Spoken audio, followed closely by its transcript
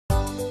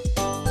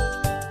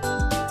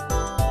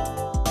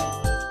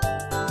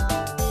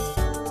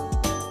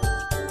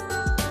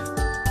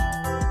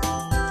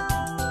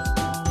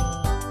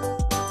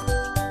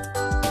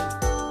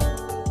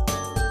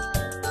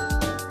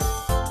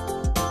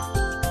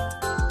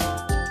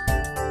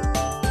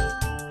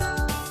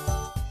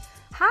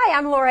Hi,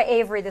 I'm Laura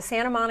Avery, the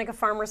Santa Monica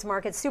Farmers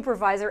Market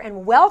Supervisor,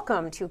 and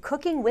welcome to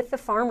Cooking with the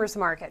Farmers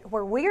Market,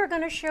 where we are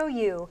going to show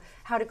you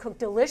how to cook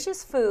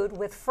delicious food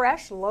with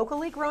fresh,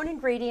 locally grown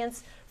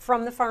ingredients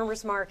from the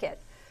farmers market.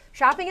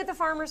 Shopping at the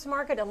farmers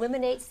market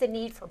eliminates the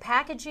need for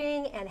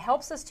packaging and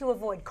helps us to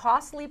avoid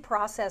costly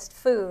processed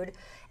food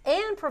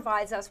and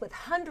provides us with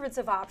hundreds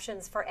of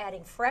options for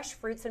adding fresh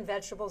fruits and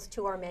vegetables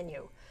to our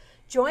menu.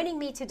 Joining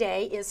me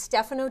today is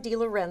Stefano De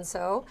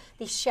Lorenzo,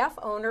 the chef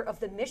owner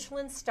of the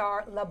Michelin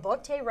star La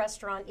Botte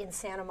restaurant in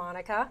Santa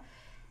Monica,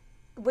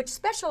 which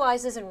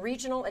specializes in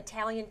regional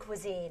Italian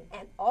cuisine.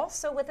 And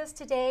also with us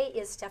today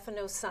is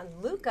Stefano's son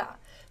Luca,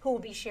 who will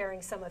be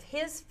sharing some of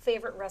his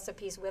favorite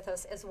recipes with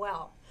us as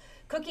well.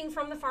 Cooking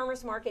from the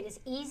farmers market is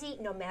easy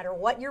no matter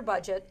what your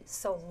budget,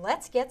 so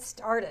let's get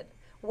started.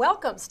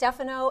 Welcome,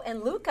 Stefano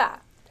and Luca.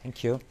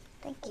 Thank you.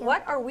 Thank you.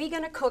 What are we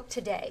going to cook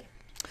today?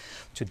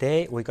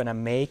 Today we're gonna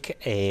make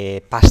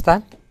a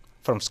pasta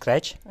from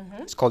scratch.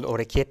 It's called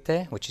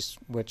orecchiette,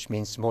 which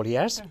means small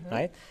ears,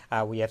 right?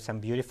 We have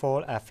some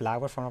beautiful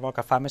flour from our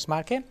local farmers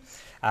market.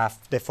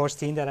 The first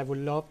thing that I would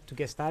love to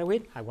get started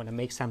with, I want to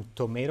make some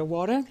tomato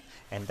water,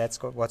 and that's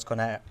what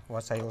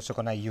I also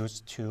gonna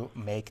use to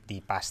make the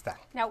pasta.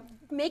 Now,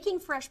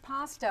 making fresh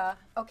pasta,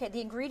 okay, the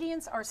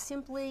ingredients are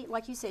simply,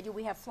 like you said,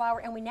 we have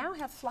flour, and we now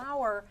have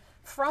flour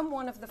from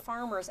one of the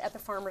farmers at the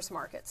farmers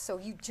market. So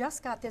you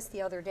just got this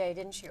the other day,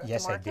 didn't you? At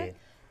Yes, the market? I did.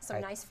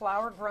 Some nice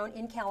flour grown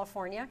in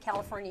California.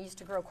 California used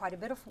to grow quite a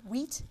bit of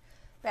wheat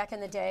back in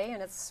the day,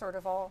 and it's sort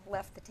of all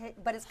left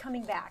but it's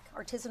coming back.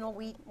 Artisanal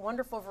wheat,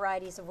 wonderful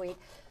varieties of wheat.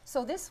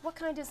 So this, what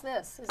kind is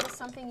this? Is this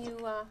something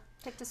you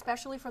picked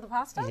especially for the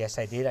pasta? Yes,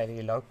 I did. I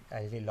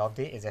really loved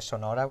it. It's a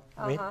Sonora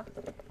wheat.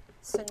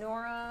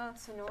 Sonora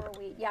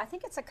wheat. Yeah, I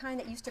think it's a kind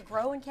that used to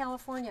grow in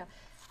California.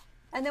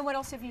 And then what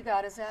else have you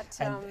got? Is that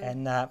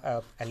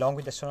along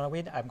with the Sonora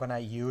wheat, I'm gonna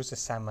use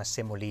some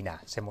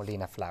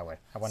semolina flour.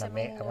 I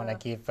wanna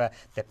give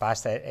the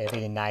pasta a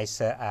really nice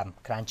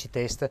crunchy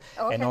taste,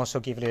 and also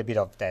give a little bit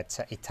of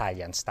that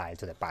Italian style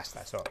to the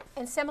pasta. So.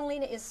 And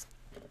semolina is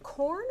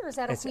corn, or is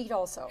that a wheat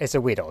also? It's a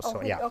wheat also.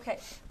 Wheat, yeah. Okay,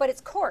 but it's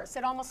coarse.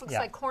 It almost looks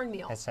like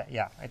cornmeal.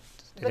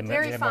 But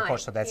very fine.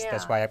 Coarse, so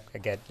that's why I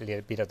get a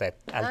little bit of that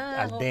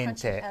al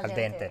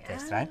dente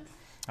taste, right?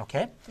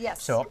 Okay.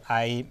 Yes. So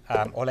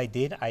all I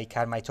did, I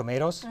cut my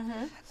tomatoes.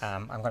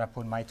 I'm gonna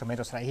put my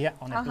tomatoes right here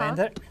on a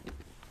blender.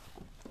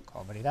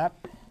 Cover it up.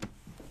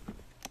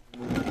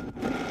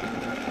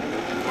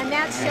 And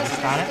that's just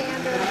standard.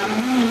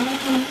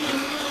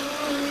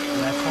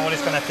 That's all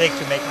it's gonna take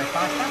to make my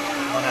pasta.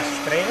 I'm gonna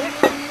strain it.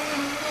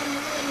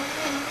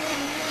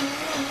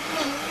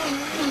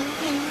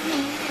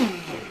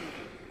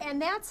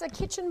 And that's a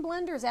kitchen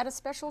blender. Is that a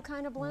special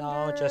kind of blender?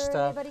 No, just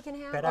anybody can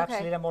have? perhaps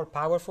a little more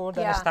powerful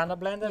than a standard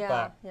blender,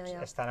 but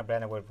a standard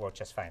blender will work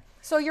just fine.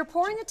 So you're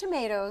pouring the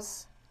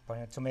tomatoes.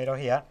 Pouring the tomato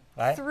here,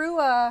 right? Through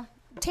a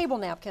table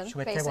napkin,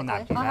 through a basically. table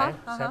napkin, right?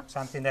 So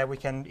something that we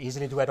can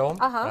easily do at home,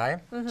 right?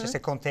 Just a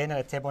container,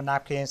 a table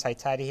napkins. I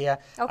tidy here.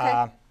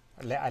 Okay.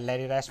 I let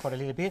it rest for a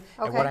little bit,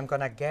 and what I'm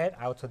gonna get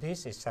out of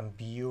this is some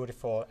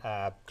beautiful,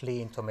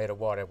 clean tomato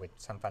water with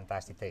some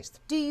fantastic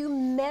taste. Do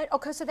you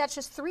okay, so that's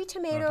just 3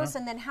 tomatoes,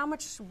 and then how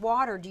much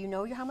water? Do you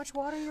know how much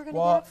water you're gonna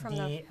get from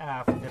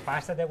the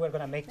pasta that we're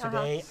gonna make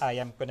today? I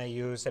am gonna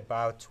use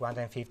about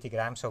 250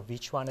 grams of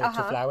each one of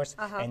the 2 flours,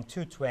 and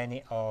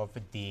 220 of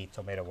the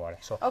tomato water.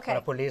 So I'm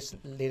gonna put a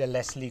little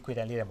less liquid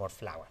and a little more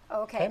flour.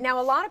 Okay. Now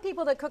a lot of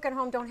people that cook at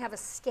home don't have a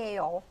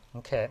scale.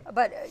 Okay.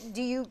 But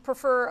do you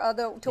prefer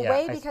to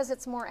weigh because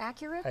it's more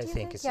accurate? I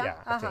think it's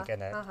I think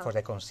for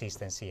the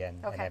consistency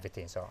and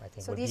everything. So I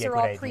think so would these be a are good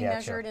all idea.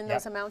 pre-measured in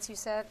those amounts you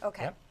said.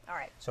 Okay. All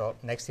right. So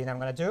next thing I'm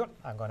gonna do,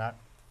 I'm gonna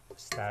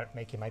start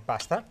making my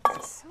pasta.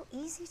 It's so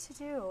easy to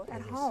do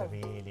at home.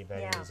 It's really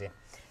very easy.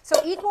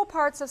 So equal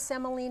parts of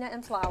semolina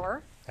and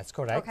flour. That's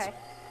correct. Okay.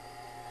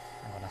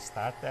 I'm gonna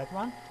start that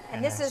one.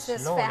 And this is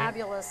this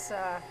fabulous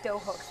dough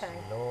hook thing.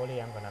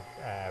 Slowly, I'm gonna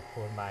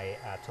pour my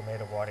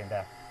tomato water in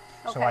there.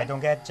 Okay. So I don't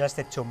get just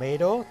the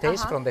tomato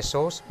taste from the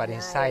sauce, but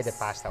inside the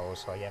pasta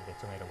also I have the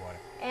tomato water.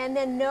 And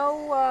then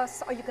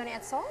are you going to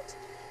add salt?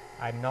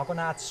 I'm not going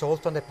to add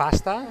salt on the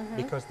pasta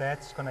because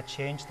that's going to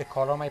change the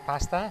color of my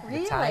pasta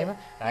with time. Right?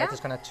 Yeah.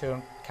 It's going to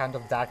turn kind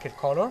of darker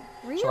color.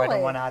 Really? So I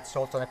don't want to add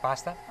salt on the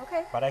pasta.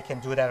 Okay. But I can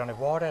do that on the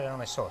water and on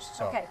the sauce.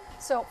 So. Okay.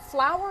 So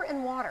flour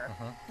and water.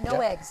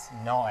 No eggs.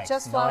 No eggs.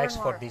 Just flour no eggs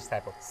and for water. this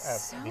type of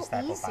of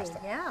pasta.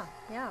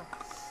 Yeah.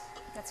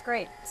 That's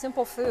great.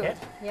 Simple food. Okay.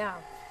 Yeah.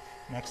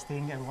 Next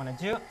thing I want to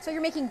do. So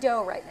you're making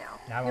dough right now.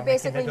 Now you're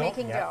basically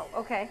making dough.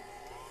 Okay.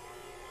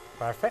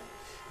 Perfect.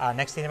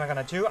 Next thing I'm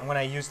going to do, I'm going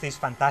to use this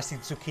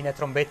fantastic zucchini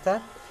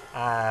trombetta,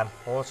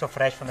 also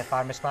fresh from the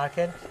farmer's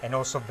market, and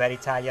also very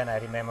Italian. I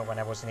remember when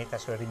I was in Italy,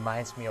 so it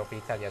reminds me of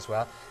Italy as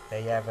well.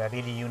 They have a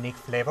really unique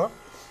flavor.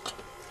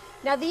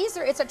 Now these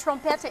are, it's a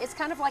trompetta, it's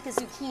kind of like a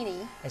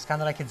zucchini. It's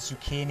kind of like a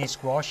zucchini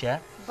squash, yeah.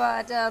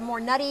 But more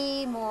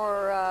nutty,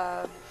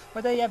 more...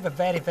 But they have a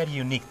very, very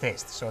unique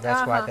taste, so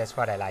that's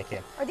what I like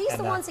it. Are these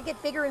the ones that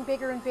get bigger and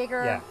bigger and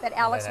bigger that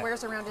Alex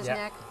wears around his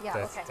neck? Yeah,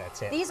 okay.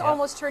 That's it. These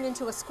almost turn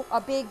into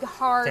a big,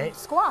 hard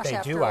squash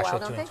after a while,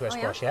 don't they? They do actually turn into a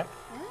squash, yeah.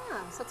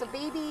 Yeah, so it's a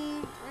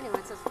baby, anyway,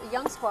 it's a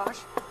young squash.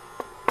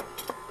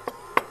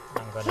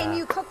 Can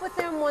you cook with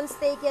them once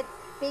they get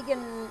big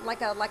and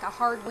like a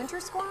hard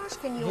winter squash?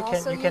 Can you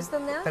also use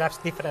them then? Perhaps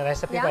different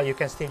recipe, but you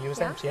can still use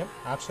them, yeah,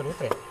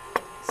 absolutely.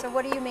 So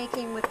what are you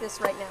making with this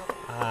right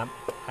now?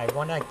 I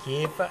want to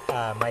give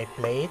my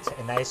plate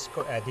a nice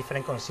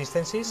different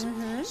consistencies.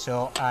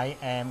 So I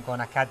am going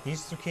to cut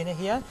this zucchini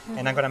here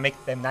and I'm going to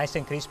make them nice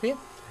and crispy.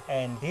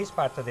 And this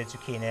part of the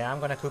zucchini, I'm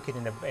going to cook it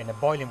in the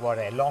boiling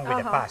water along with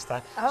the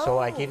pasta. So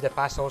I give the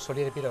pasta also a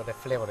little bit of the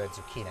flavor of the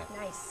zucchini.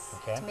 Nice.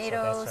 Okay?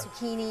 Tomato, so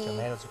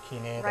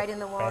zucchini, right in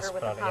the water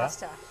with the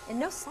pasta. And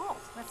no salt.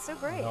 That's so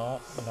great.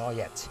 No, not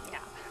yet. Yeah.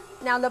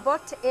 Now, La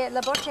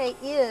Botte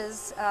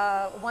is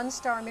a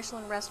one-star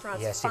Michelin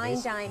restaurant,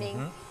 fine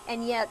dining,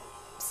 and yet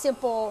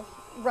simple,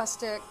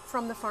 rustic,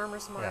 from the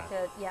farmer's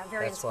market. Yeah,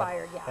 very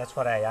inspired. That's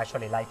what I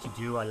actually like to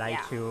do. I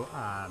like to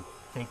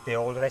take the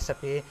old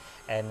recipe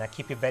and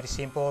keep it very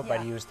simple,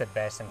 but use the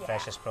best and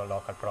freshest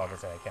local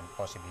products that I can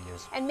possibly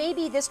use. And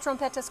maybe this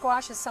trompetta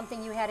squash is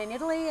something you had in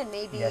Italy, and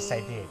maybe yes, I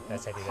did.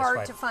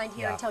 Hard to find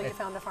here until you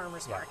found the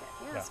farmer's market.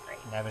 Yeah, that's great.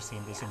 Never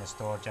seen this in the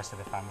store, just at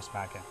the farmer's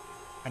market.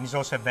 And it's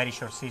also a very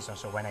short season,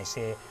 so when I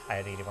say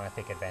I really want to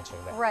take advantage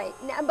of that. Right,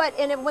 but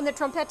when the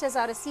trompetta is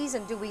out of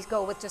season, do we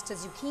go with just a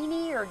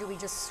zucchini, or do we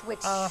just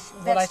switch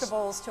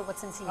vegetables to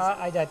what's in season?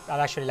 I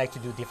actually like to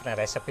do different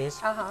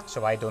recipes,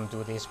 so I don't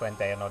do this when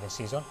they are not in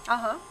season.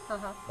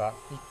 But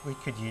we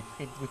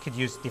could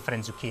use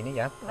different zucchini,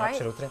 yeah,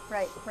 absolutely.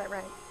 Right.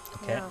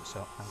 Okay,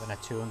 so I'm gonna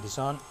turn this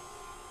on.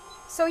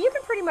 So you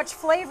can pretty much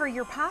flavor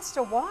your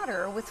pasta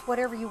water with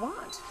whatever you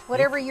want,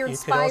 whatever you're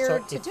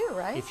inspired to do,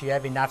 right? If you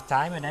have enough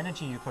time and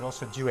energy, you could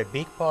also do a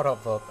big pot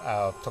of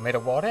tomato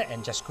water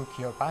and just cook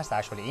your pasta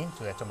actually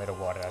into the tomato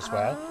water as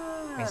well,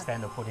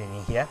 instead of putting it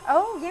in here.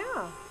 Oh,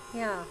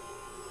 yeah.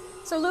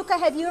 So Luca,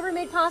 have you ever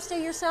made pasta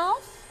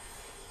yourself?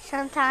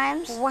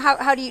 Sometimes. Well,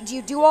 how do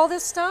you do all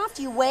this stuff?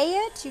 Do you weigh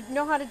it? Do you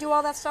know how to do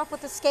all that stuff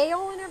with the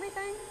scale and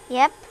everything?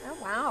 Yep. Oh,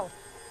 wow.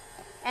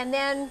 And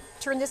then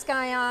turn this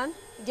guy on.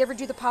 Do you ever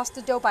do the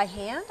pasta dough by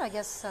hand? I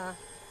guess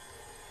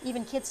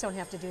even kids don't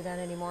have to do that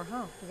anymore,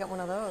 huh? You got one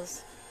of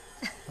those.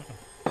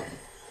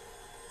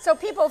 So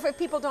if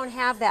people don't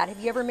have that, have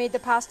you ever made the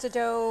pasta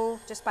dough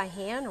just by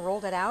hand and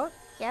rolled it out?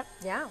 Yep.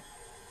 Yeah.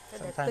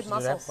 Sometimes good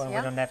muscles. When we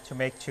don't have to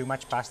make too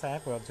much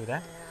pasta, we'll do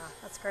that. Yeah,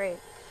 that's great.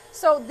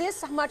 So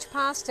this much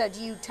pasta,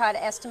 do you try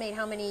to estimate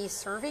how many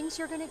servings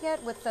you're going to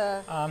get with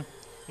the...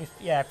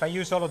 If I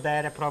use all of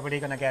that, I'm probably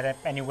going to get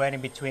anywhere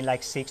in between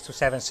like 6 to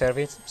 7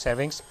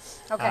 servings.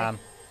 Okay.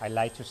 I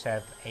like to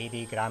serve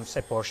 80 grams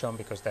a portion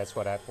because that's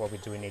what we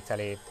do in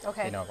Italy.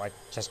 Okay. You know, I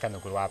just kind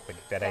of grew up with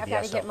that idea.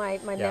 I've got to get my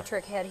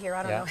metric head here.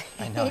 I don't know.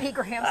 I know. 80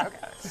 grams. Okay.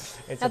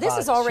 It's now about this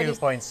is already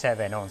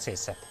 2.7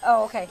 ounces.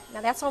 Oh, okay.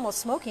 Now that's almost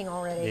smoking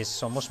already.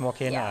 It's almost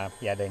smoking.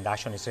 The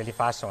induction is really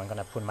fast, so I'm going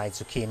to put my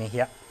zucchini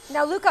here.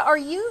 Now, Luca, are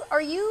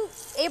you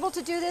able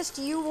to do this?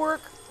 Do you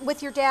work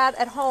with your dad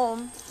at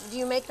home? Do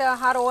you make the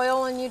hot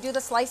oil and you do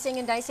the slicing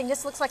and dicing?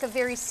 This looks like a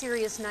very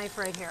serious knife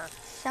right here.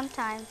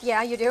 Sometimes.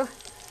 Yeah, you do?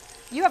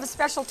 You have a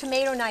special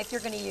tomato knife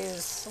you're going to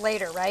use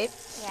later, right?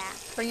 Yeah.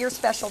 For your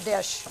special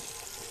dish.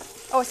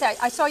 Oh, sorry,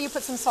 I saw you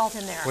put some salt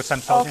in there. Put some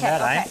salt in there,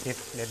 right? Give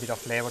a little bit of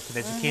flavor to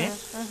the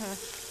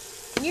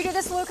zucchini. Can you do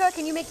this, Luca?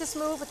 Can you make this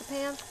move with the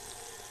pan?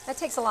 That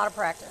takes a lot of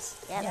practice.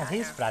 Yeah,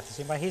 he's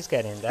practicing, but he's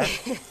getting there.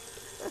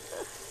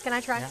 Can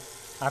I try? Yeah,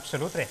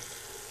 absolutely.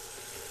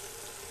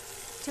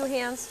 2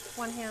 hands,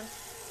 1 hand.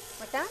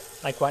 Like that?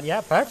 Like one,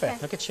 yeah, perfect.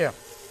 Okay. Look at you.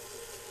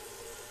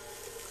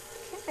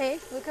 Okay,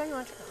 Luca, you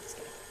want to try? No, just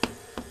kidding.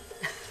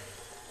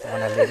 I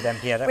want to leave them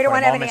here We don't for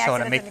want a to have any moment, so I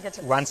want to accidents in the make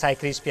kitchen. one side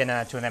crispy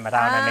and turn them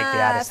around and make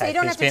the other So side you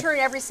don't crispy. have to turn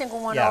every single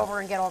one over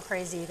and get all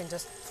crazy. You can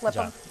just flip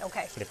them.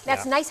 Okay.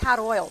 That's nice hot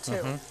oil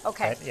too.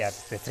 Okay. But yeah,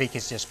 the trick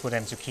is just put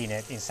them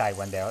zucchini inside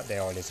when the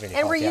oil is really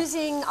hot. And we're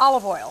using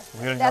olive oil.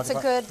 That's a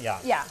good.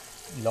 Yeah.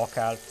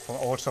 Local,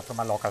 also from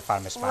a local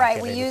farmer's market.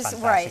 Right, we use,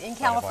 in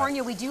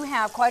California we do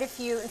have quite a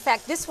few. In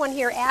fact, this one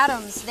here,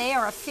 Adams, they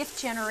are a 5th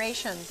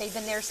generation. They've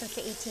been there since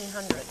the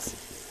 1800s.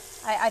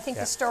 I think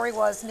the story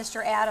was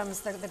Mr. Adams,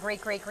 the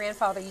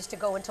great-great-grandfather, used to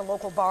go into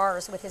local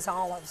bars with his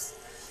olives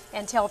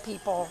and tell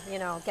people, you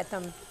know, get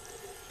them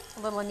a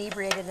little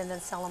inebriated and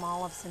then sell them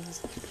olives. And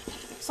he's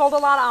sold a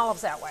lot of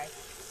olives that way.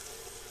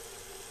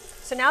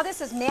 So now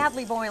this is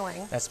madly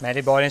boiling. That's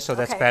madly boiling, so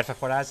that's perfect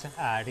for us.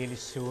 Really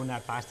soon our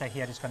pasta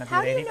here is going to be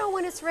ready. How do you know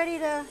when it's ready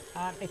to...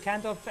 It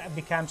kind of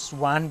becomes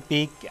one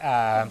big piece,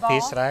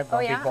 right?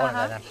 One big ball,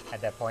 and then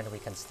at that point we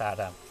can start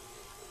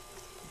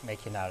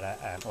making our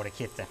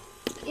orecchiette.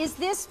 Is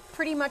this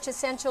pretty much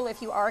essential if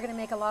you are going to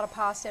make a lot of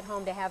pasta at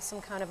home to have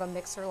some kind of a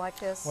mixer like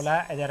this? Well,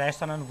 at the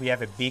restaurant we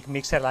have a big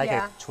mixer, like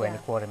a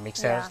 20-quart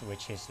mixer,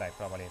 which is like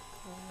probably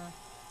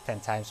 10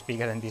 times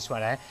bigger than this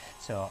one, right?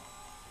 So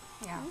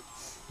Yeah.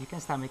 you can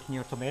start making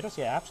your tomatoes.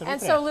 Yeah, absolutely.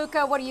 And so,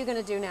 Luca, what are you going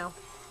to do now?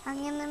 I'm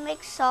gonna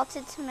make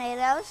salted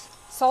tomatoes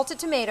Salted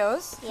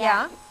tomatoes.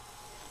 Yeah.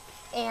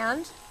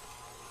 And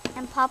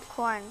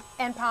popcorn.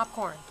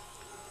 popcorn.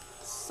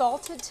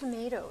 Salted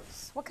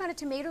tomatoes. What kind of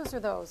tomatoes are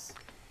those?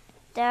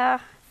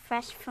 They're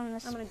fresh from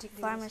the I'm gonna dig these.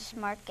 farmer's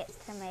market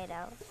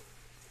tomatoes.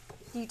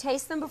 Do you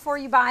taste them before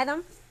you buy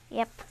them?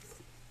 Yep.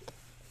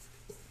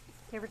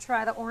 You ever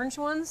try the orange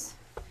ones?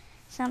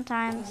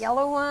 Sometimes.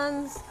 Yellow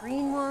ones?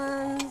 Green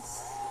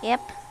ones?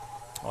 Yep.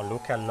 Oh,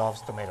 Luca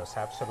loves tomatoes.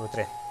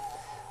 Absolutely.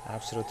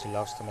 Absolutely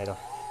loves tomato.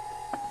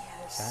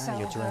 So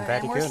you're doing good. very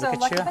And we're good. so Look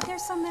at lucky, you. but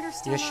there's some that are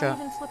still You not sure?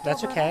 even flipped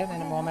That's over. okay.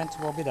 In a moment,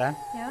 we'll be there.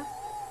 Yeah.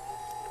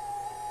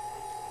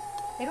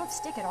 They don't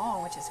stick at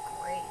all, which is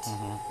great.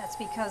 That's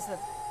because of,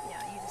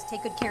 you just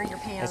take good care of your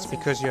pans. It's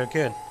because you're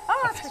good. Oh,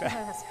 that's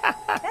because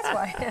that's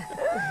why.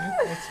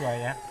 That's why,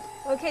 yeah.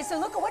 Okay, so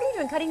Luca, what are you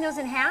doing? Cutting those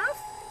in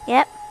half?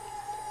 Yep.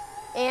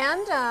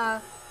 And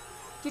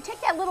do you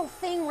take that little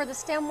thing where the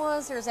stem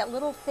was, or is that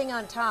little thing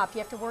on top? Do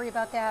you have to worry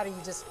about that, or you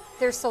just,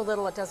 there's so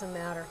little it doesn't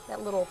matter?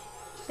 That little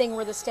thing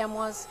where the stem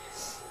was?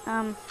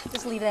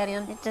 Just leave that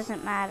in. It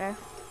doesn't matter.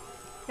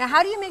 Now,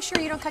 how do you make sure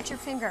you don't cut your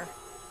finger?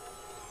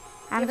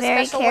 Do you I'm have a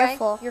very special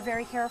careful. way? You're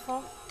very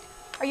careful?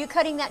 Are you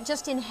cutting that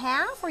just in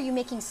half, or are you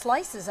making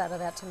slices out of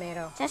that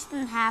tomato? Just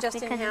in half Just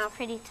in because half. it's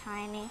pretty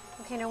tiny.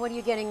 Okay, now what are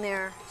you getting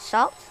there?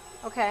 Salt.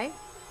 Okay.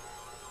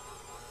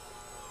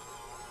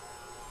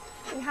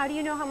 And how do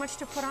you know how much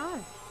to put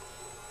on?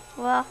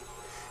 Well,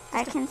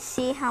 I can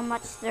see how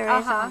much there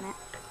is on it.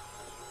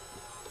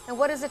 And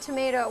what does a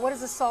tomato, what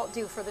does the salt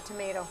do for the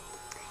tomato?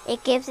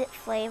 It gives it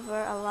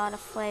flavor, a lot of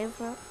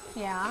flavor.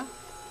 Yeah.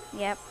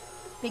 Yep.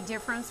 Big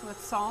difference with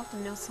salt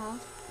and no salt?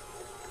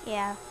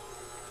 Yeah.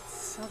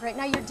 So great.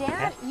 Now your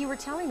dad, you were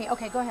telling me,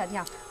 okay, go ahead,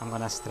 yeah. I'm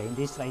going to strain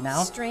this right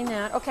now. Strain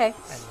that, okay.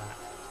 And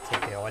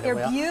take the olive They're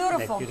oil.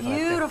 beautiful, They've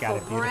beautiful, got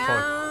a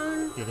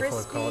brown, beautiful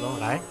crispy. color,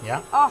 right?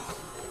 Yeah. Oh,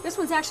 this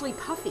one's actually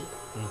puffy.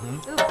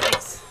 Ooh,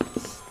 nice.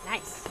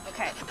 Nice,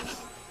 okay.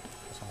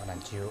 So I'm going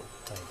to do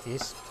like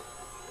this.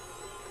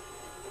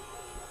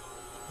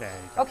 There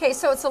you go. Okay,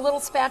 so it's a little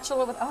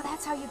spatula with, oh,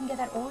 that's how you can get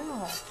that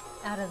oil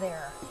out of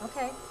there.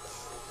 Okay.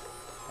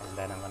 And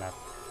then I'm going to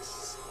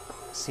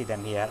see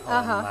them here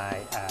on my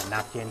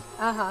napkin.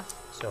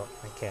 So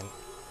I can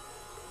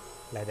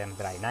let them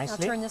dry I'll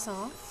nicely. turn this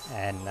off.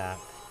 And I'm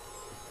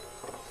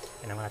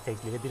going to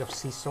take a little bit of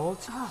sea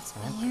salt. Oh, it's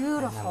And I'm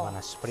beautiful. going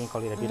to sprinkle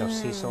a little bit of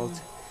sea salt.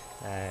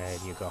 There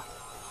you go.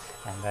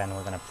 And then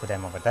we're going to put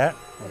them over there.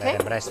 Okay. Let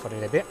them rest for a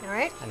little bit. All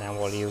right. And then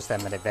we'll use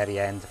them at the very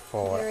end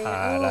for Very-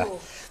 our ooh.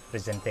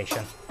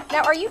 presentation.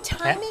 Now, are you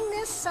timing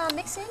this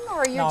mixing,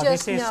 or you're No,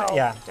 just, this is, no?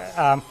 yeah.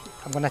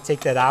 I'm going to take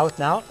that out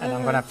now, and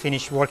I'm going to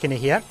finish working it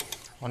here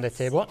on the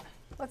table.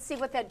 Let's see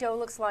what that dough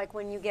looks like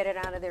when you get it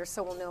out of there,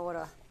 so we'll know what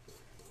a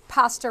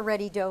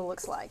pasta-ready dough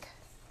looks like.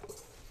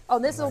 Oh,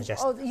 this will.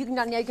 just- Oh, you can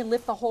now you can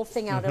lift the whole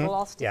thing out. It'll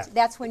all stick. yeah.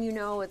 That's when you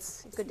know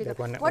it's good to go.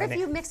 When- What when if it-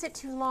 you mix it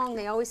too long?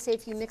 They always say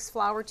if you mix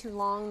flour too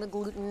long, the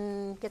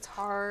gluten gets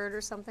hard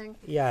or something.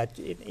 Yeah,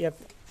 you've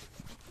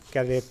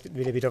got a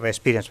little bit of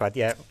experience, but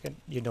yeah,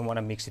 you don't want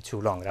to mix it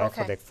too long, right?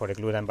 Okay. For the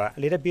gluten, but a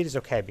little bit is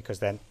okay because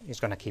then it's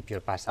going to keep your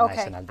pasta nice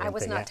Okay, and al dente. I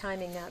was not yeah.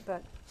 timing that,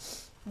 but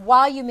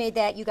while you made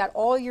that, you got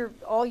all your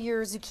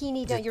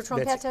zucchini done, your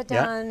That's- trompetta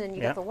yeah, done, and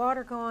you yeah. got the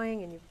water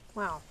going, and you.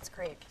 Wow, it's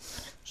great.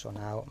 So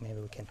now maybe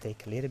we can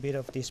take a little bit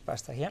of this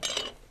pasta here.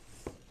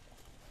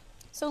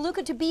 So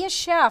Luca, to be a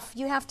chef,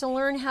 you have to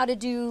learn how to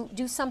do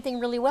something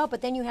really well,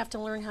 but then you have to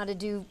learn how to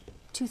do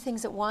two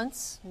things at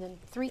once, and then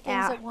three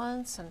things Yeah. at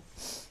once, and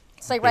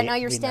it's like right Be- now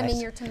you're be stemming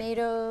nice. your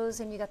tomatoes,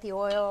 and you got the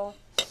oil.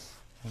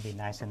 And be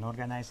nice and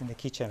organized in the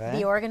kitchen, right?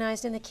 Be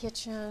organized in the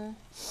kitchen.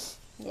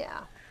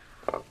 Yeah.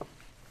 I'm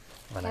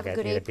gonna have a get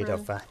good a little bit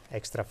apron. of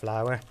extra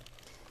flour.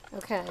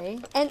 Okay.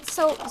 And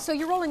so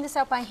you're rolling this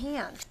out by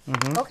hand.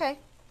 Okay.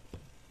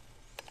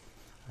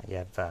 I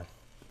have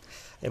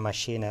a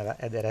machine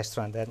at the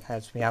restaurant that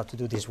helps me out to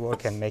do this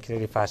work and make it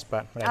really fast,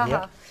 but right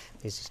here,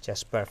 this is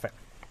just perfect.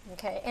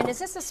 Okay. And is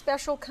this a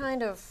special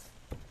kind of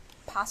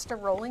pasta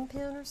rolling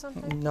pin or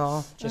something?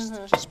 No, just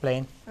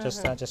plain,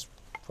 just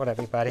for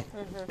everybody.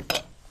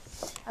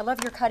 I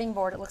love your cutting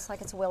board. It looks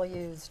like it's well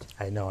used.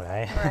 I know,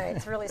 right? Right.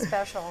 It's really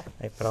special.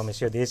 I promise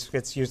you, this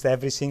gets used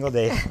every single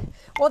day.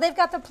 Well, they've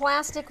got the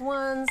plastic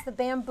ones, the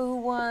bamboo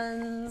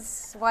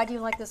ones. Why do you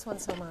like this one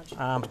so much?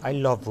 I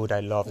love wood.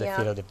 I love the Yeah.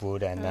 feel of the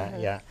wood, and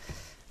yeah,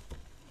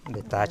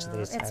 the touch. Yeah,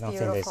 This, I it's don't think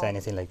there's beautiful.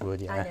 anything like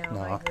wood. Yeah, I know,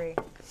 no. I agree.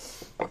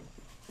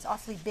 It's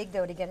awfully big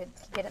though to get it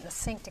in the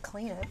sink to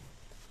clean it.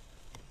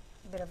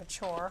 A bit of a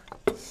chore.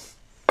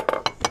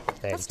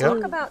 There Let's you go.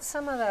 talk about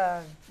some of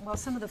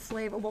the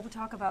flavor. We'll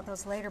talk about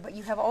those later. But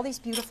you have all these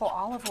beautiful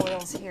olive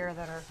oils here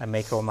that are. I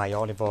make all my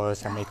olive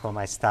oils. I make all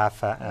my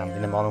stuff. In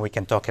Yeah. a moment, we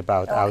can talk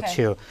about how Okay.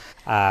 to.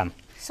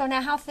 So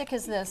now, how thick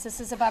is this? This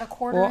is about a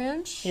quarter Well,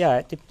 inch. Yeah,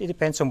 it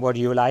depends on what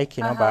you like,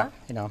 you know. But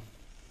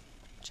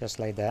just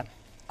like that.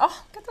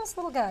 Oh, look at those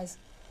little guys.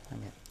 I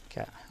mean,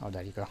 okay. Oh,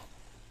 there you go.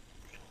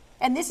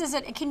 And this is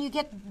it. Can you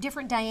get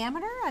different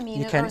diameter? I mean,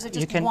 You can, or is it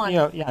just you can, one?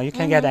 you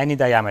can get any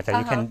diameter.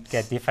 You can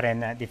get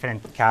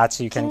different cuts.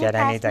 You can get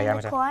any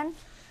diameter. Corn?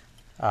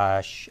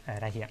 Right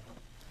here.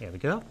 Here we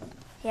go.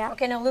 Yeah.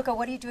 Okay, now Luca,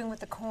 what are you doing with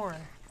the corn?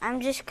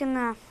 I'm just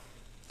gonna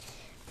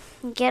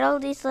get all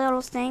these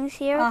little things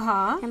here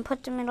and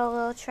put them in a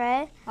little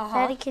tray.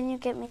 Daddy, can you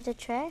get me the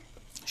tray?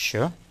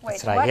 Sure. Wait,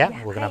 It's right what? here.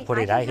 Yeah, We're gonna hey, put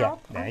I it can right here.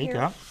 help. There Oh, you here.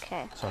 go.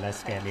 Okay. So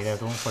let's get a little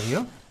room for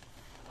you.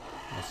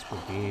 Let's put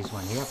this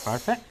one here.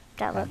 Perfect.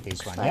 That And this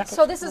looks one like here.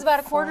 So this is about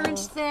a 1/4 inch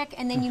thick,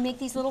 and then you make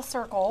these little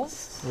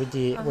circles. With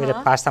the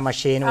pasta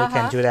machine, we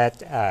can do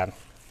that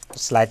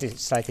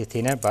slightly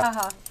thinner,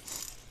 but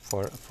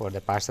for the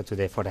pasta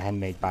today, for the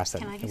handmade pasta,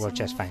 Can I do it works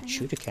some just of that fine. for you?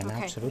 Sure, you can,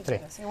 Okay, absolutely.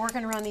 so you're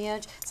working around the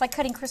edge. It's like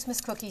cutting Christmas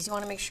cookies. You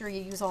want to make sure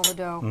you use all the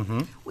dough.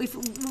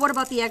 What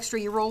about the extra?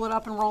 You roll it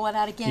up and roll it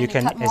out again You and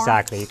can, cut more?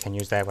 exactly, you can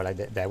use that one like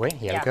that way.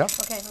 Here we go.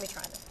 Okay, let me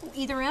try that.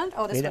 Either end?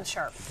 Oh, this Either- one's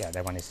sharp. Yeah,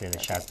 that one is really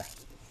sharp.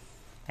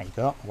 There you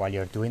go. While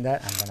you're doing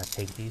that, I'm gonna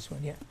take this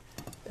one here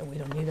that we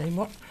don't need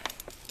anymore.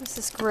 This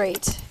is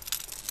great.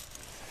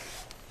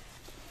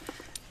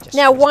 Just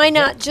Now, twist why it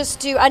here. not just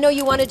do, I know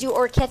you want to do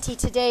orchetti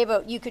today,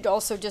 but you could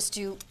also just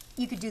do,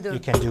 you could do the You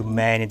can do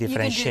many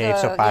different do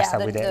shapes the- of pasta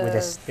yeah, with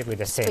the same pasta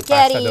dough.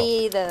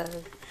 spaghetti,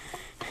 the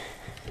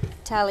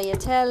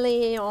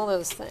tagliatelle, all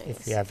those things.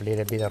 If you have a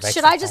little bit of extra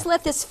Should I just time.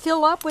 let this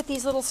fill up with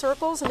these little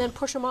circles and then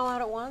push them all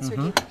out at once? Or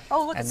do you,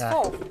 oh, look, And, it's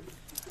full.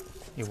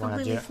 You wanna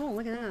Completely do, full.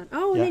 Look at that.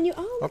 Oh, Yeah. and then you,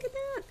 oh, look Oh. at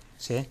that.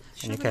 see? And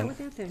Shove you it can, with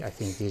that thing. I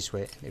think this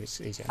way, it's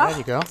easier. Ah, There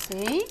you go.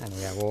 See? And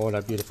we have all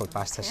our beautiful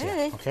pastas here.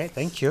 Okay. Okay,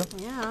 thank you.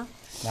 Yeah.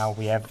 Now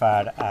we have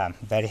our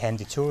very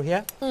handy tool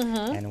here,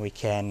 and we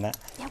can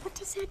Yeah, what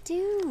does that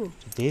do?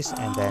 do this,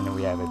 and then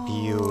we have a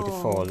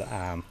beautiful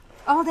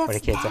Oh, that's,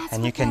 orecchietta. that's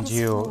And what you can that is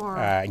do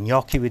for.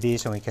 gnocchi with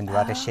this, and we can do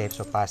other shapes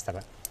of pasta.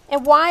 But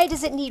And why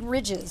does it need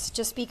ridges?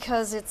 Just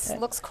because it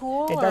looks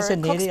cool? it or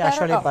doesn't need cooks it better?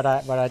 actually, Oh,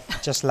 but I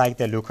just like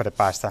the look of the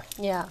pasta.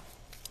 yeah.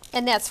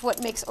 And that's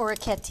what makes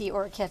orecchiette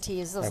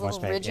is those That was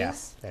little made- ridges?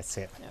 Yeah, that's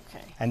it.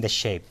 Okay. And the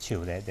shape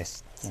too.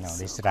 This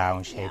this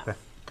round shape. Yeah.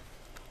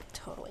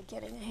 Totally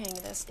getting the hang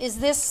of this. Is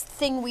this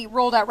thing we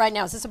rolled out right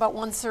now, is this about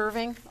one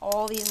serving?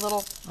 All these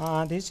little,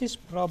 This is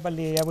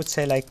probably, I would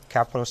say, like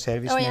couple of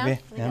service oh yeah? maybe.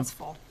 I think it's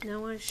full.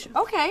 No, I should.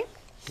 Okay.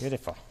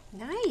 Beautiful.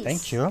 Nice.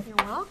 Thank you.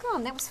 You're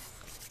welcome. That was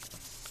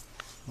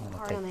I'm gonna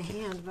hard on the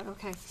take- hand, but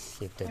okay.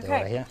 keep the Okay. dough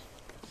right here.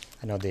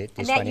 I know this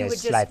And that one you is would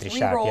just slightly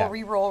sharp, re-roll, yeah.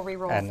 re-roll,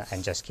 re-roll.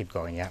 And just keep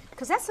going, yeah.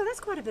 Because that's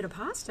quite a bit of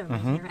pasta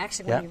right there.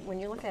 Actually, Yeah. when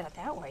you look at it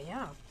that way,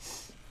 yeah.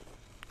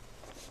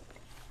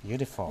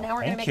 Beautiful. Now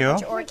we're going to Thank make a you.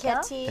 bunch of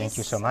orecchiettis. Thank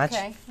you so much.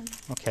 Okay.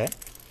 Okay,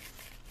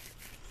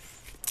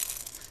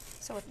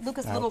 So with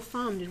Luca's Now, little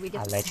thumb, did we get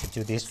I'll the let you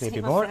do this a little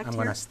same bit more. effect I'm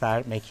gonna here?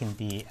 start making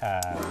the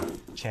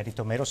cherry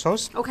tomato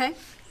sauce. Okay.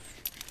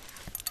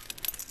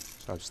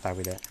 So I'll start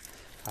with a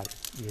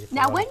beautiful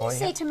Now, when olive you oil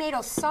say here.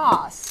 tomato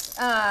sauce,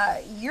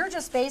 you're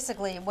just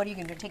basically, what are you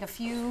going to do? Take a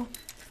few.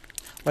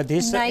 But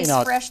this, nice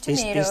fresh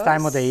this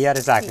time of the year,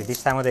 exactly. tomatoes.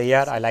 This time of the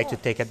year, I like to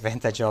take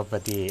advantage of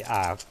the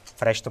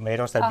fresh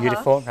tomatoes. They're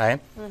beautiful, right?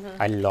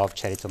 I love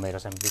cherry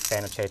tomatoes. I'm a big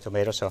fan of cherry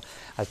tomatoes, so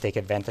I'll take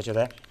advantage of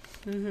that.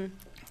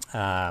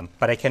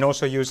 But I can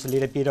also use a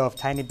little bit of,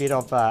 tiny bit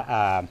of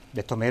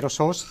the tomato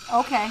sauce.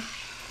 Okay.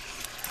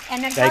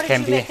 And then That how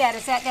can did you be- make that?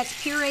 That's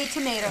pureed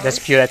tomatoes. That's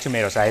pure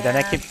tomatoes, right? And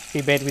I Yeah. can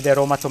be made with the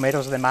Roma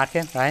tomatoes at the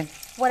market, right?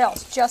 What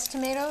else? Just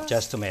tomatoes?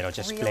 Just tomatoes,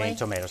 just Really? plain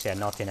tomatoes, yeah,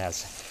 nothing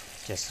else.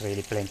 Just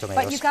really plain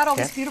tomatoes. But you've got all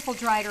okay? these beautiful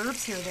dried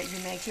herbs here that you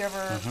make. Do you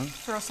ever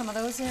throw some of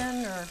those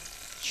in? Or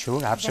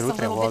Sure, absolutely.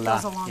 little bit Well,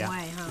 goes a long yeah.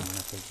 way, huh? I'm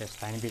gonna take just a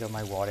tiny bit of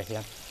my water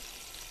here.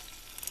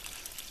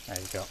 There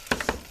you go.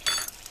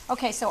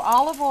 Okay, so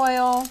olive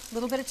oil, a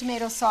little bit of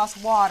tomato sauce,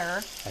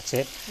 water. That's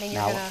it. Then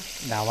you're Now, gonna-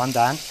 now I'm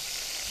done.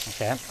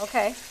 Okay.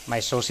 Okay. My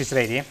sauce is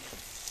ready.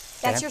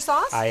 That's Okay. your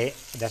sauce?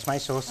 That's my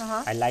sauce.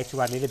 I like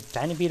to add a little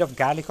tiny bit of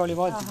garlic olive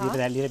oil to give it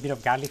a little bit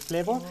of garlic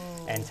flavor,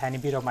 and tiny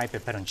bit of my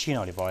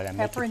pepperoncino olive oil and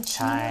make it Pepperoncino?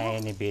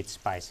 tiny bit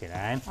spicy,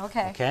 right?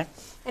 Okay. Okay.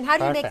 And how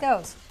do you make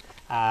Perfect.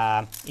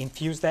 those?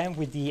 Infuse them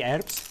with the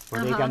herbs,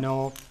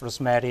 oregano,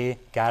 rosemary,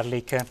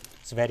 garlic.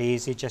 It's very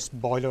easy. Just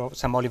boil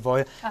some olive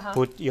oil,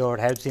 put your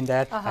herbs in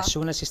there. As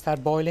soon as it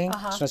starts boiling,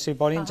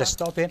 just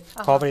stop it,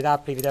 cover it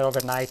up, leave it there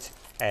overnight,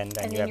 and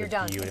then And you then have you're a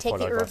done. You beautiful take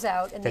the olive oil. herbs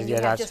out, and then Take you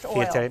the have herbs, just oil.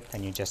 filter it,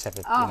 and you just have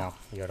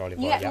your olive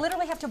You oil. Yeah.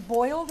 literally have to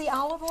boil the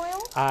olive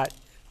oil?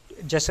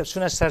 Just as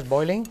soon as it starts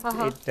boiling,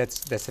 that's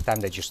the time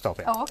that you stop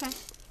it. Oh, okay.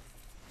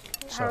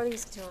 So- How are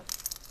these doing?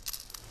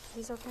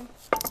 These okay?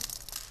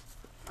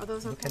 Are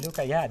those okay? Look,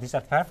 yeah, these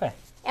are perfect.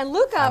 And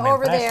Luca I'm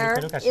over impressed. there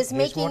Luca, is he's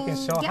making, working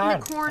so getting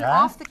hard, the corn right?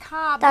 off the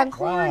cob. That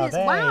corn is,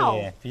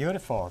 wow.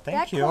 Beautiful. Thank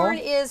That you. corn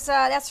is,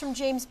 that's from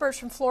James Birch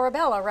from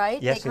Florabella,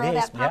 right? Yes, they it grow is,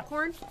 that yeah.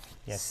 popcorn?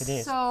 Yes, it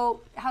is.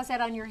 So, how's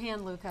that on your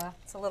hand, Luca?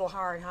 It's a little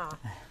hard, huh?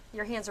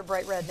 Your hands are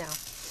bright red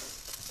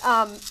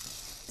now.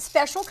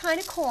 Special kind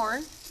of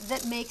corn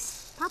that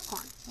makes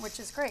popcorn, which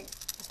is great.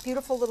 It's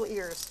beautiful little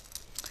ears.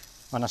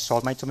 I'm gonna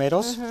salt my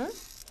tomatoes.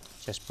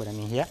 Just put them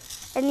in here.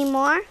 Any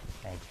more?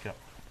 There you go.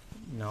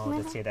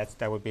 No, that's it.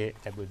 That would be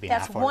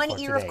That's enough one for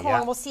ear of today, corn.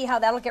 yeah. We'll see how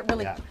that'll get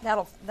really, Yeah.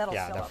 that'll Yeah,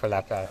 fill they'll up. fill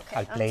up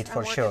a plate for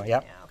working- sure,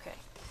 yeah. Okay.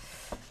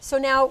 So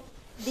now,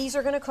 these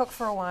are going to cook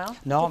for a while.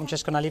 No, I'm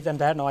just gonna leave them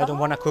there. No, I don't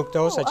want to cook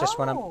those. I just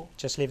want Oh. to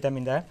just leave them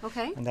in there.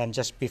 Okay. And then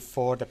just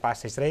before the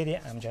pasta is ready,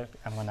 I'm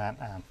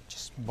gonna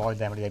just boil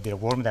them a little bit,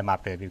 warm them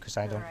up a little bit because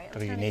I don't All right, I'm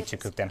really trying need get to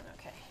this cook them. done.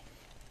 Okay.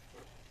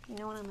 You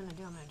know what I'm going to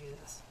do? I'm going to do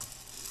this.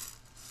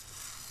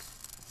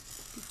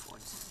 Before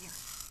it's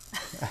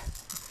in here.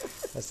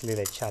 That's a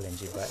little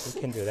challenging, but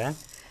we can do that.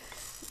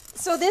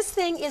 So this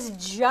thing is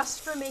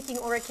just for making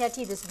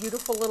orecchiette, this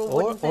beautiful little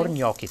wooden thing? Or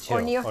gnocchi too.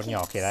 Or gnocchi. Or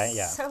gnocchi, right?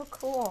 Yeah. So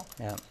cool.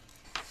 Yeah.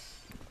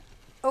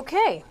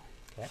 Okay.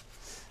 Okay.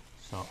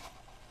 So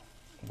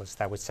we'll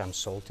start with some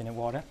salt in the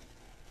water.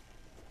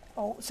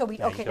 Oh, so There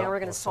you okay, go. now we're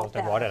going We'll to salt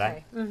the that. water,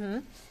 Okay.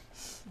 right?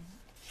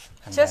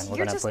 And Just then we're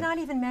you're gonna just put, not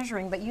even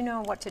measuring, but you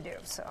know what to do.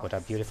 So put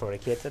a beautiful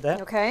orecchiette there.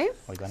 okay.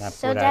 We're gonna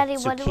So, put Daddy, a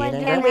what do I zucchini do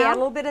in And there. we now? add a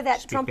little bit of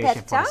that Just be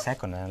patient for a trompetta.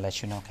 second and I'll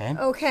let you know, okay?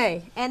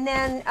 Okay, and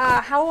then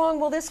how long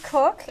will this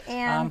cook?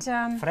 And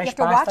you Fresh have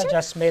to watch pasta, it?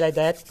 just made like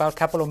that, about a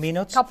couple of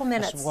minutes. Couple As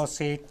minutes. we'll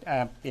see it,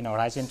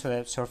 rise into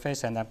the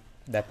surface, and at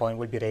that point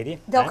we'll be ready.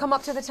 They'll right? come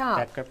up to the top.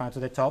 That come to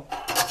the top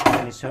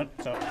really soon.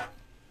 So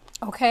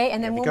Okay,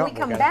 and then There we when go. we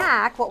come We're gonna-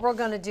 back, what we're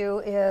going to do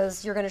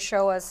is you're going to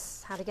show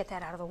us how to get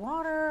that out of the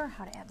water,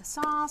 how to add the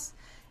sauce,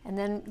 and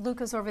then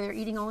Luca's over there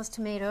eating all his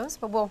tomatoes,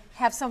 but we'll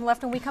have some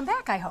left when we come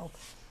back, I hope.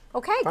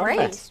 Okay, great.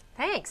 Perfect.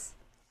 Thanks.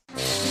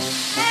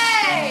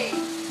 Hey!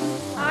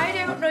 I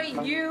don't know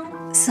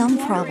you. Some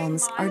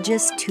problems are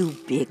just too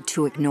big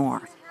to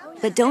ignore.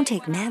 But don't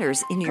take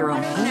matters into your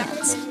own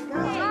hands.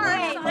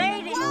 Hey,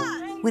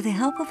 lady! With the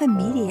help of a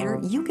mediator,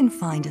 you can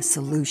find a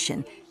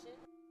solution.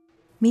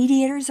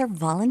 Mediators are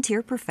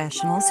volunteer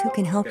professionals who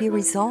can help you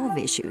resolve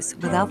issues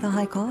without the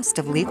high cost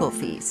of legal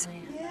fees.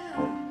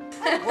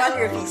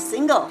 Wonder if he's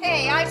single.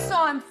 Hey, I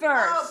saw him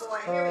first. Oh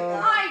boy,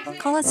 here we go.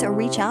 Call us or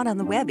reach out on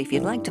the web if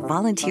you'd like to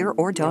volunteer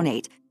or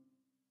donate.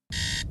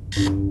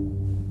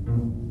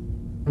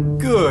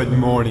 Good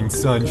morning,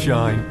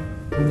 sunshine.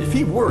 If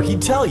he were,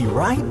 he'd tell you,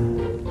 right?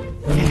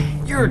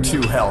 You're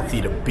too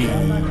healthy to be.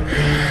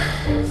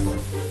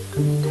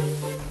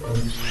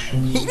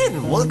 He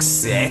didn't look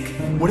sick.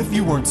 What if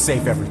you weren't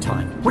safe every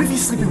time? What if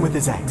he's sleeping with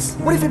his ex?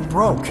 What if it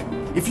broke?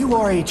 If you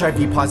are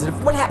HIV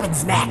positive, what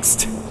happens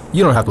next?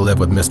 You don't have to live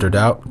with Mr.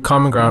 Doubt.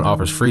 Common Ground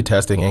offers free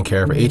testing and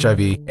care for HIV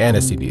and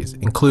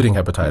STDs, including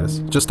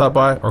hepatitis. Just stop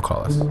by or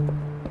call us.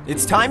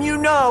 It's time you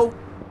know.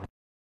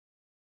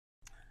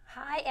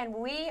 Hi, and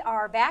we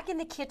are back in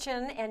the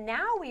kitchen, and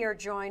now we are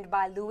joined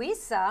by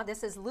Luisa.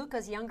 This is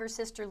Luca's younger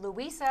sister,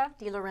 Luisa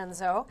De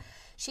Lorenzo.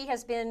 She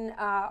has been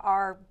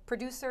our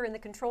producer in the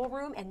control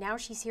room, and now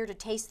she's here to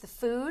taste the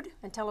food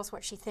and tell us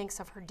what she thinks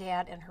of her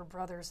dad and her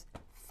brother's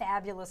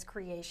fabulous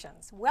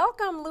creations.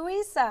 Welcome,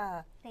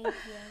 Luisa. Thank you.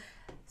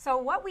 So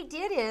what we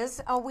did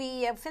is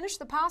we finished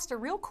the pasta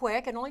real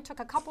quick. It only took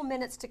a couple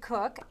minutes to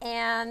cook,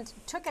 and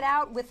took it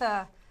out with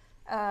a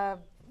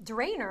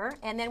drainer,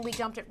 and then we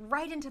dumped it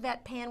right into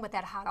that pan with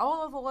that hot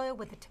olive oil,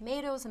 with the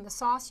tomatoes and the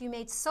sauce you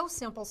made. So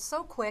simple,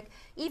 so quick.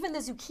 Even the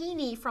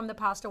zucchini from the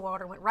pasta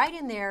water went right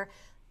in there.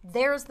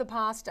 There's the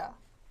pasta.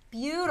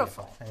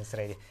 Beautiful. and it's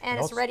ready. And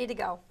it's also, ready to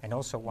go. And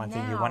also one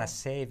thing, you Now- want to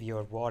save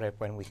your water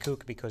when we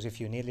cook, because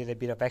if you need a little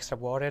bit of extra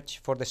water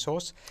for the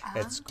sauce,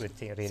 it's good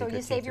thing, really So good you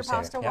thing save your to save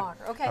pasta it. Yeah.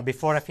 water, okay.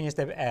 Before I finish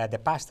the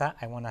pasta,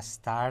 I want to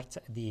start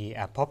the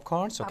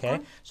popcorns, okay?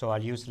 Popcorn. So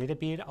I'll use a little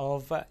bit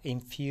of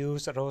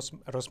infused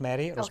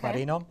rosemary,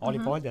 rosmarino,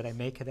 olive oil that I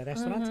make at the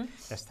restaurant.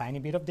 Just tiny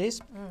bit of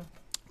this.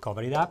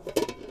 Cover it up.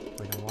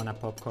 We don't want a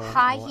popcorn.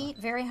 High or- heat,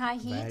 very high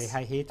heat. Very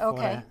high heat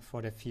Okay.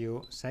 for a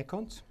few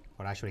seconds,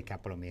 or actually a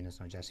couple of minutes,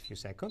 not just a few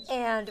seconds.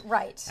 And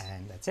right.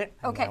 And that's it.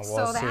 And Okay, then so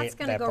we'll that's see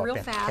going to the go real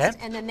popping, fast,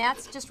 okay? and then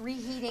that's just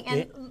reheating.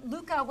 And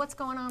Luca, what's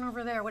going on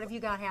over there? What have you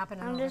got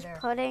happening I'm over just there?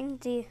 putting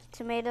the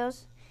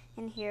tomatoes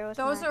in here with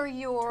Those my are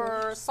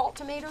your salt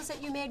tomatoes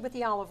that you made with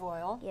the olive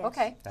oil. Yes.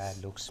 Okay, That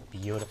looks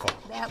beautiful.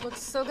 that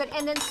looks so good.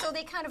 And then so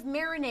they kind of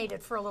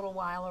marinated for a little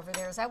while over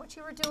there. Is that what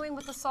you were doing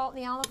with the salt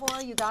and the olive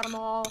oil? You got them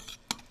all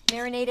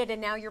marinated, and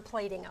now you're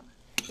plating them.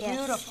 Yes.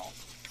 Beautiful.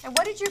 And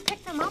what did you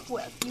pick them up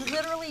with? You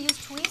literally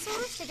used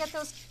tweezers to get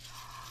those.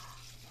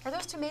 Are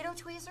those tomato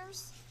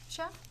tweezers,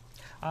 Chef?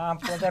 Well,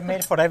 they're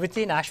made for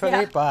everything, actually,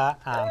 Yeah. but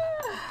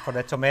for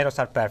the tomatoes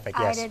are perfect,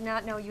 yes. I did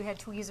not know you had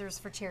tweezers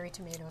for cherry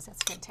tomatoes.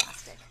 That's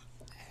fantastic.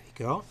 There you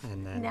go.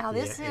 And then Now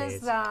this here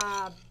is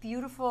the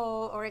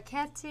beautiful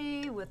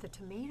orecchiette with the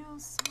tomato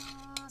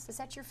sauce. Is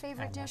that your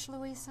favorite dish,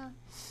 Luisa?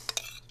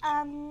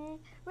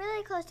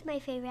 Really close to my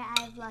favorite.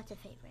 I have lots of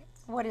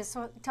favorites. What is?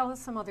 So tell us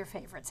some other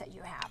favorites that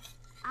you have.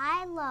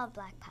 I love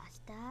black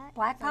pasta.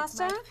 Black That's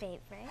pasta? my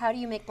favorite. How do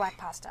you make black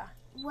pasta?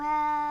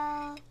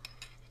 Well,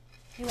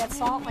 You add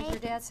salt, like your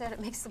dad said. It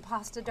makes the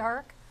pasta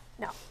dark.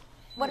 No.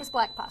 What is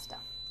black pasta?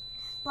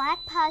 black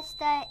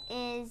pasta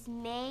is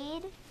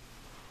made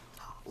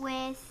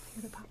with.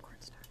 You're the popcorn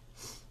star.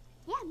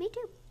 Yeah, me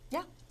too.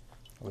 Yeah.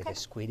 with the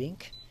squid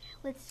ink.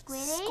 With squid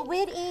ink.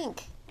 Squid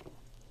ink.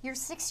 You're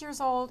 6 years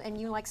old and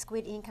you like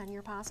squid ink on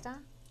your pasta?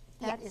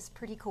 That Yes. is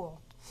pretty cool.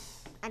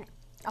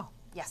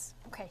 Yes.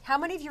 Okay. How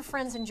many of your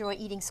friends enjoy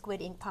eating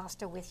squid ink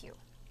pasta with you?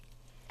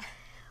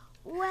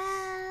 Well,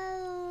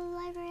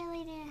 I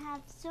really didn't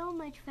have so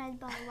much friends,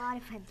 but a lot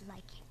of friends like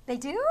it. They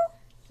do?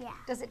 Yeah.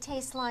 Does it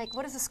taste like,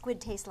 what does a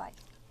squid taste like?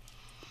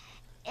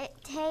 It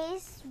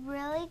tastes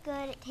really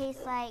good. It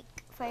tastes like,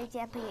 for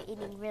example, you're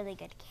eating really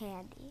good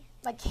candy.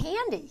 Like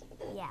candy?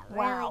 Yeah,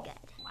 Wow. really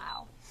good.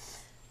 Wow.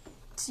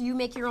 So you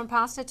make your own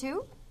pasta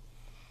too?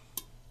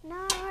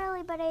 Not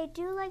really, but I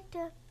do like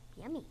to,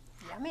 yummy.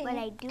 Yummy. But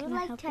I do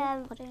like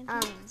to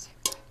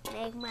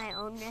make my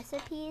own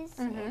recipes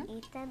and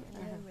eat them,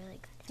 and they're really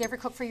good. Do you ever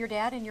cook for your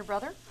dad and your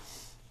brother?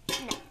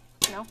 No.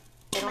 No?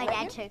 They don't My let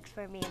dad you? cooks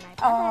for me and my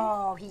brother.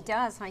 Oh, he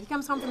does, huh? He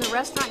comes home from the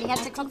restaurant and he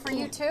has to cook for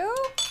you too?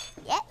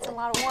 Yeah. It's a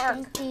lot of I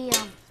work. think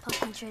the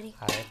popcorn's ready.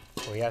 All right.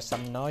 We have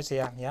some noise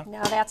here. Yeah.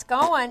 Now that's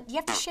going. Do you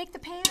have to shake the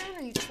pan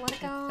or you just let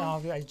it go?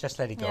 No, I just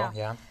let it go.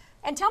 Yeah.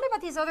 And tell me about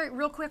these other,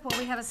 real quick, while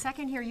we have a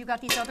second here, you got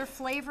these other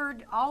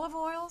flavored olive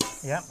oils?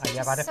 Yeah, I have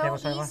Just other so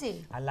flavors.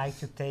 easy. I like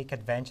to take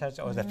advantage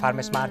of the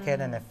farmers market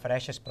and the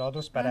freshest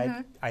produce, but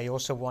I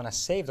also want to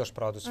save those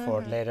produce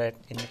for later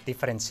in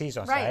different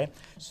seasons, right?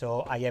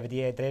 So I have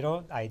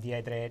dehydrator. I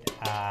dehydrate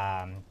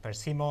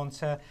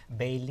persimmons,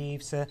 bay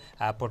leaves,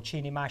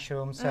 porcini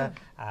mushrooms,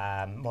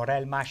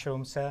 morel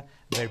mushrooms,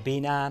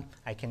 verbena.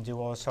 I can do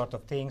all sorts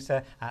of things.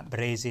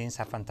 Raisins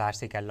are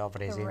fantastic. I love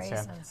raisins.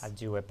 raisins. I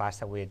do a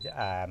pasta with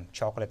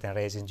chocolate and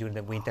raisins during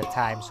the winter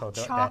time. So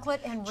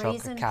Chocolate and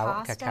raisin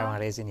pasta? Cacao and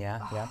raisin,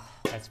 yeah.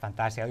 That's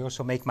fantastic. I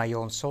also make my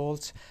own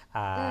salts,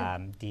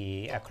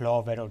 the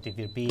clover or the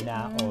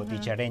verbena or the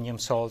geranium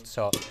salt.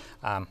 So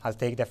I'll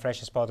take the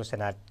freshest produce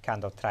and I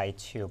kind of try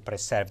to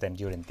preserve them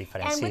during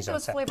different And seasons. with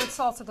those flavored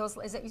salts, are those,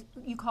 is it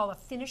you call a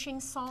finishing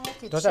salt?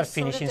 It's Those are just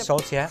sort of finishing to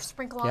salts, yeah.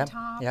 Sprinkle on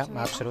top? Yeah, to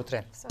make-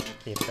 absolutely. So-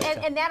 Keep it,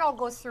 And that all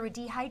goes through a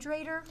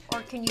dehydrator,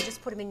 or can you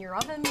just put them in your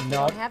oven if you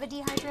No. don't have a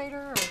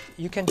dehydrator? Or?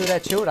 You can do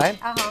that too, right?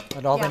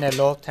 An oven, a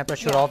low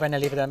temperature oven,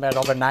 and leave them there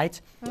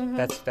overnight.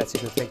 That's a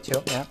good trick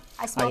too. Yeah.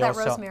 I smell that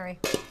rosemary.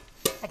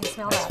 I can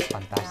smell that.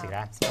 Fantastic, Yeah,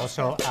 right? it smells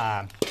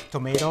Also,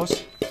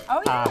 tomatoes.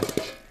 Oh, yeah.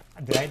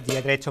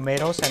 Dehydrate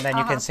tomatoes, and then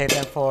you can save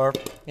them for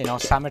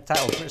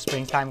summertime or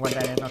springtime when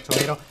there is no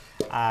tomato.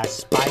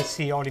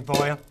 Spicy olive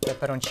oil,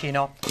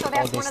 pepperoncino. So all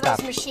that's this one of stuff.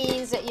 those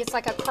machines that it's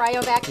like a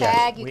cryovac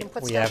bag. You can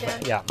put stuff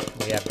in. Yeah,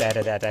 we have that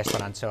at that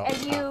restaurant. So. And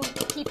you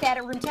keep that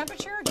at room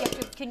temperature? Do you have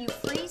to, can you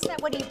freeze that?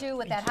 What do you do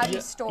with that? How do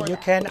you store You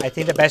that? can. I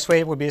think the best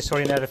way would be to store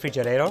in a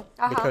refrigerator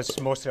because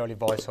mostly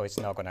olive oil, so it's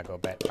not gonna go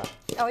bad. But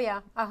Oh yeah.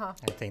 I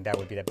think that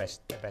would be the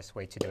best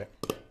way to do it.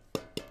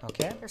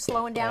 Okay. They're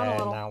slowing down a And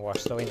little. now we're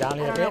slowing down a I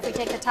little don't know if bit.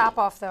 we take the top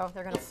off though.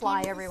 They're going to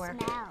fly everywhere.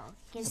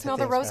 Smell. Smell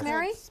the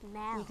rosemary?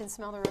 Smell. You can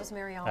smell the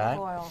rosemary olive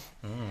oil.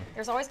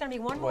 There's always going to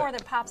be one more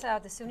that pops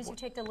out as soon as you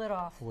take the lid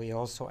off. We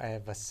also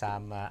have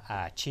some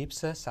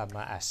chips, some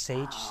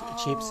sage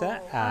chips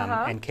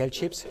and kale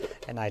chips,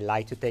 and I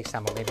like to take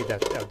some of maybe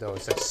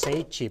those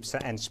sage chips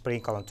and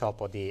sprinkle on top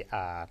of the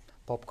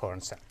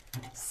popcorns.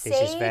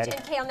 Sage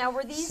and kale. Now,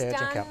 were these Sage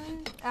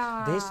and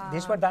done?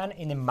 These were done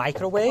in a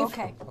microwave.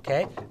 Okay.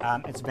 Okay.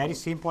 It's very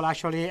simple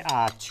actually.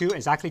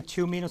 Exactly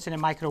 2 minutes in a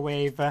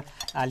microwave. A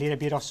little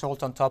bit of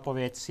salt on top of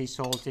it, sea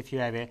salt if you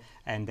have it,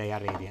 and they are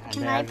ready. And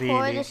Can they I are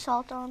pour really the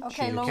salt on?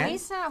 Okay, Sure you can.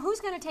 Louisa, who's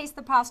going to taste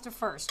the pasta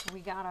first?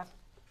 We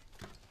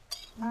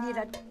need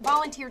a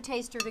volunteer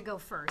taster to go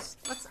first.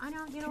 I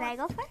know. You know. Can I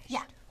what? go first?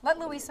 Yeah. Let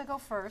Louisa go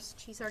first.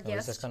 She's our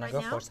Louisa's guest gonna right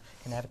go now. first.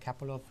 Can I have a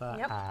couple of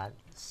Yep.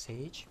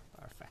 sage?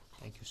 Perfect.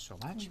 Thank you so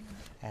much.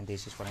 And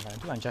this is what I'm going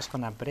to do. I'm just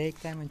going to break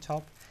them on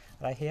top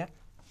right here.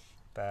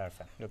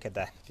 Perfect. Look at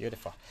that.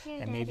 Beautiful.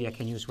 And maybe I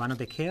can use one of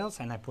the kales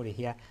and I put it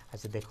here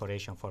as a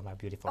decoration for my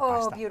beautiful Oh,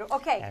 pasta. beautiful.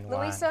 Okay, And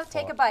Louisa, one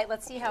take for- a bite.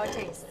 Let's see how it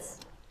tastes.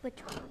 Which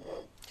one?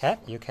 Okay.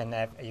 You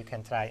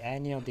can try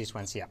any of these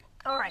ones here.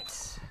 All right.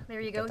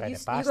 There you go. try You,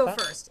 the you go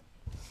pasta. first.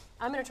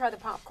 I'm going to try the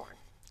popcorn.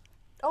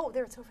 Oh,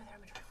 there it's over there. I'm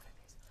going to try one of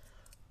these.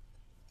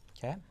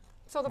 Okay.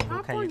 So the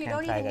popcorn, you can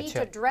don't try even that need too.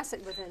 to dress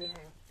it with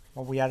anything.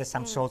 Well, we added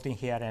some salt in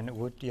here, and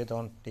you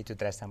don't need to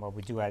dress them, but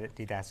we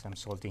did add some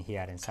salt in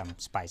here and some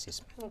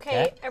spices.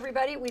 Okay,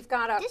 everybody, we've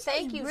got a This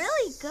thank is you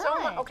really so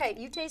good. much. Okay,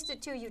 you taste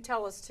it too. You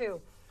tell us too.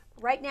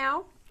 Right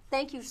now,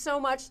 thank you so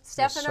much,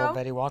 You're Stefano. so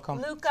very welcome.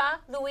 Luca,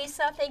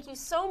 Louisa, thank you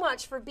so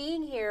much for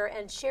being here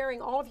and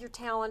sharing all of your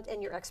talent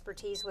and your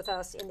expertise with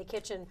us in the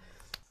kitchen.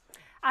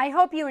 I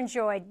hope you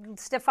enjoyed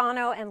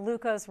Stefano and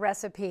Luca's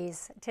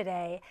recipes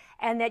today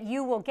and that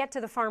you will get to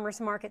the farmer's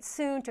market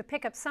soon to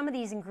pick up some of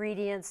these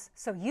ingredients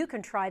so you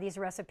can try these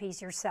recipes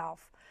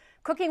yourself.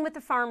 Cooking with the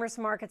Farmer's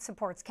Market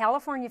supports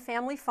California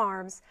family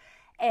farms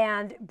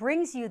and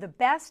brings you the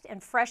best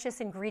and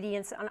freshest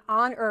ingredients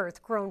on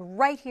earth grown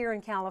right here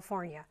in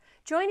California.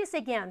 Join us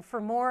again for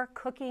more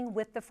Cooking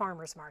with the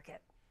Farmer's Market.